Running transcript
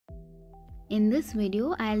In this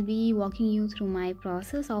video, I'll be walking you through my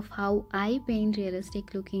process of how I paint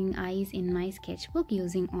realistic looking eyes in my sketchbook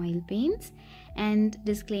using oil paints. And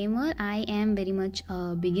disclaimer, I am very much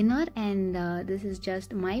a beginner and this is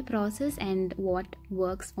just my process and what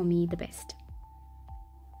works for me the best.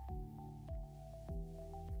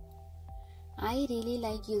 I really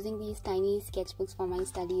like using these tiny sketchbooks for my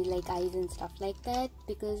studies like eyes and stuff like that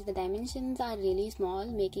because the dimensions are really small,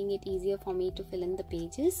 making it easier for me to fill in the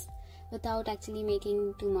pages without actually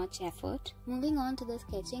making too much effort. Moving on to the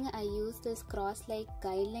sketching, I use this cross-like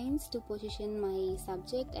guidelines to position my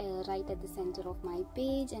subject right at the center of my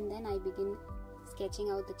page, and then I begin sketching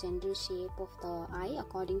out the general shape of the eye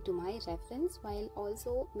according to my reference while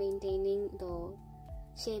also maintaining the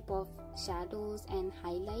shape of shadows and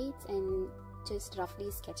highlights and just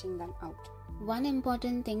roughly sketching them out. One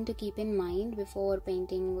important thing to keep in mind before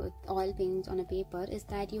painting with oil paints on a paper is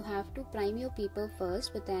that you have to prime your paper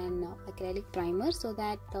first with an acrylic primer so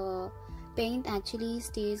that the paint actually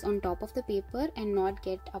stays on top of the paper and not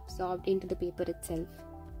get absorbed into the paper itself.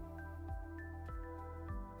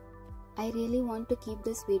 I really want to keep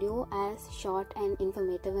this video as short and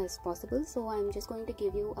informative as possible, so I'm just going to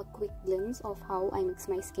give you a quick glimpse of how I mix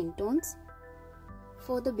my skin tones.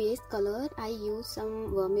 For the base color, I use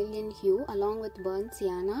some vermilion hue along with burnt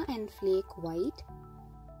sienna and flake white.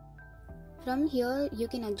 From here, you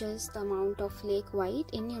can adjust the amount of flake white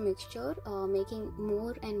in your mixture, making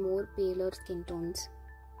more and more paler skin tones.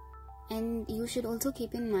 And you should also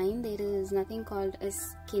keep in mind there is nothing called a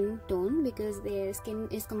skin tone because their skin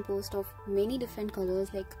is composed of many different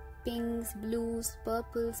colors like pinks, blues,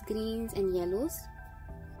 purples, greens and yellows.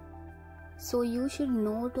 So you should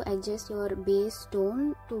know to adjust your base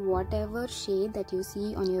tone to whatever shade that you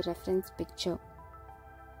see on your reference picture.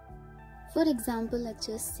 For example, let's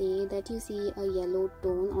just say that you see a yellow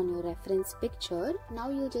tone on your reference picture. Now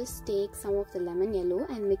you just take some of the lemon yellow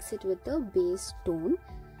and mix it with the base tone,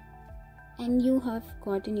 and you have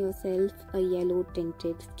gotten yourself a yellow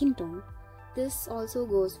tinted skin tone. This also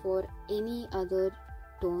goes for any other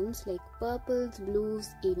tones like purples, blues,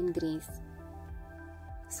 even greys.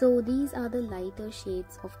 So these are the lighter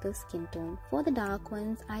shades of the skin tone. For the dark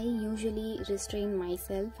ones, I usually restrain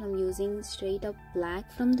myself from using straight up black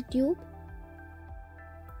from the tube.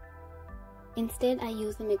 Instead, I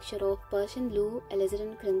use a mixture of Persian blue,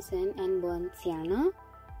 alizarin crimson and burnt sienna.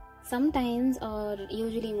 Sometimes, or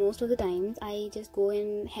usually most of the times, I just go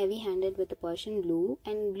in heavy-handed with the Persian blue,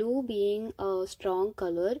 and blue being a strong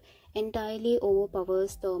color entirely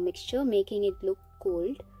overpowers the mixture, making it look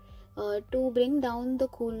cold. To bring down the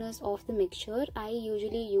coolness of the mixture, I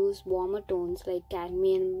usually use warmer tones like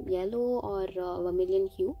cadmium yellow or vermilion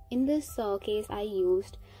hue. In this case, I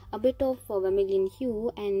used a bit of vermilion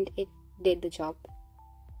hue and it did the job.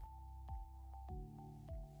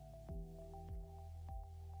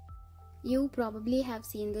 You probably have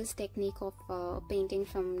seen this technique of painting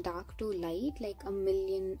from dark to light like a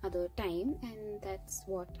million other times, and that's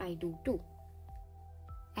what I do too.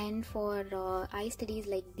 And for eye studies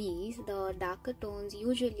like these, the darker tones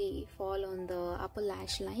usually fall on the upper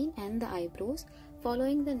lash line and the eyebrows,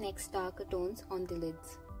 following the next darker tones on the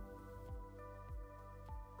lids.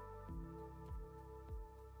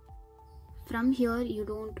 From here, you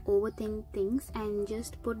don't overthink things and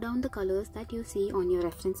just put down the colors that you see on your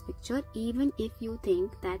reference picture, even if you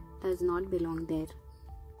think that does not belong there.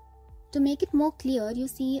 To make it more clear, you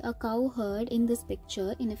see a cow herd in this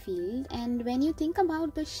picture in a field, and when you think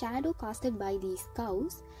about the shadow casted by these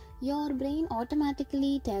cows, your brain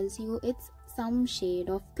automatically tells you it's some shade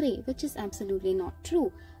of grey, which is absolutely not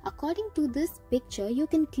true. According to this picture, you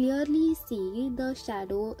can clearly see the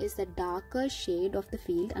shadow is a darker shade of the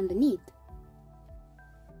field underneath.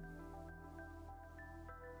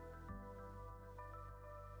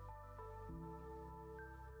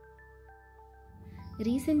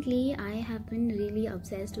 Recently, I have been really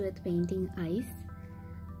obsessed with painting eyes.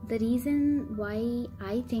 The reason why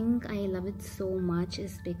I think I love it so much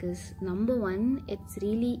is because number one, it's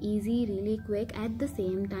really easy, really quick. At the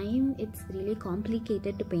same time, it's really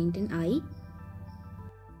complicated to paint an eye.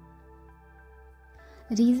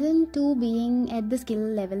 Reason 2 being at the skill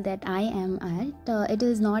level that I am at, it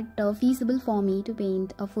is not feasible for me to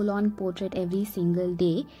paint a full-on portrait every single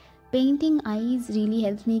day. Painting eyes really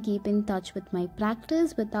helps me keep in touch with my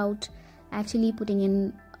practice without actually putting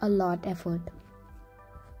in a lot effort.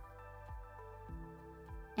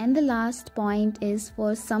 And the last point is,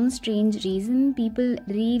 for some strange reason, people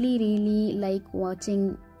really like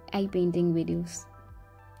watching eye painting videos.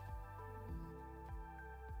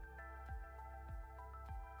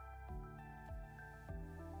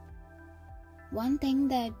 One thing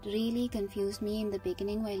that really confused me in the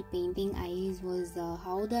beginning while painting eyes was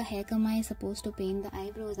how the heck am I supposed to paint the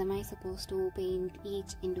eyebrows? Am I supposed to paint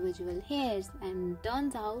each individual hairs? And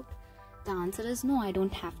turns out the answer is no, I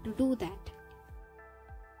don't have to do that.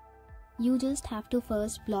 You just have to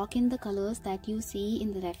first block in the colors that you see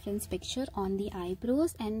in the reference picture on the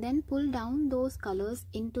eyebrows and then pull down those colors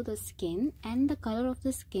into the skin and the color of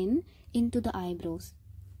the skin into the eyebrows,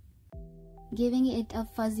 giving it a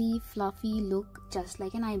fuzzy, fluffy look just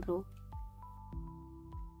like an eyebrow.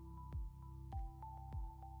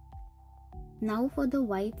 Now for the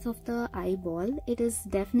whites of the eyeball, it is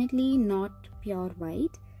definitely not pure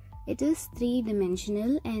white. It is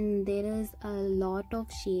three-dimensional and there is a lot of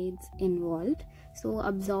shades involved. So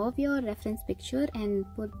absorb your reference picture and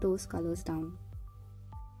put those colors down.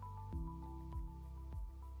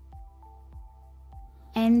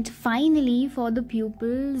 And finally, for the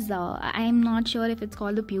pupils, I am not sure if it's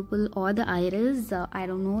called the pupil or the iris. I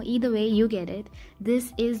don't know. Either way, you get it.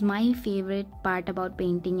 This is my favorite part about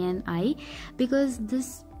painting an eye, because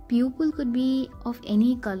this pupil could be of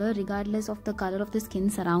any color regardless of the color of the skin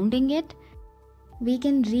surrounding it. We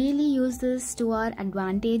can really use this to our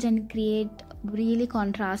advantage and create really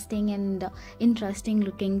contrasting and interesting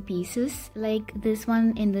looking pieces like this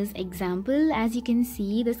one in this example. As you can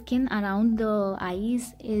see, the skin around the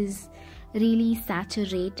eyes is really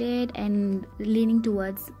saturated and leaning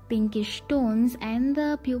towards pinkish tones, and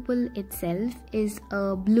the pupil itself is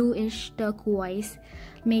a bluish turquoise,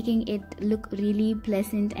 making it look really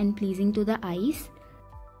pleasant and pleasing to the eyes.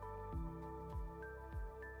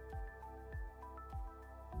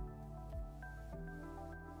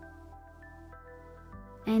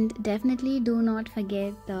 And definitely do not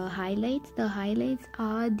forget the highlights. The highlights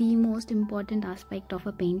are the most important aspect of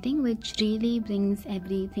a painting, which really brings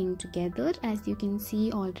everything together. As you can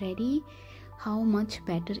see already how much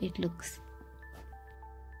better it looks.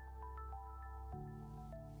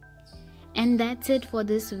 And that's it for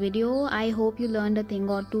this video. I hope you learned a thing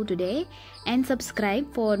or two today, and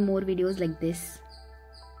subscribe for more videos like this.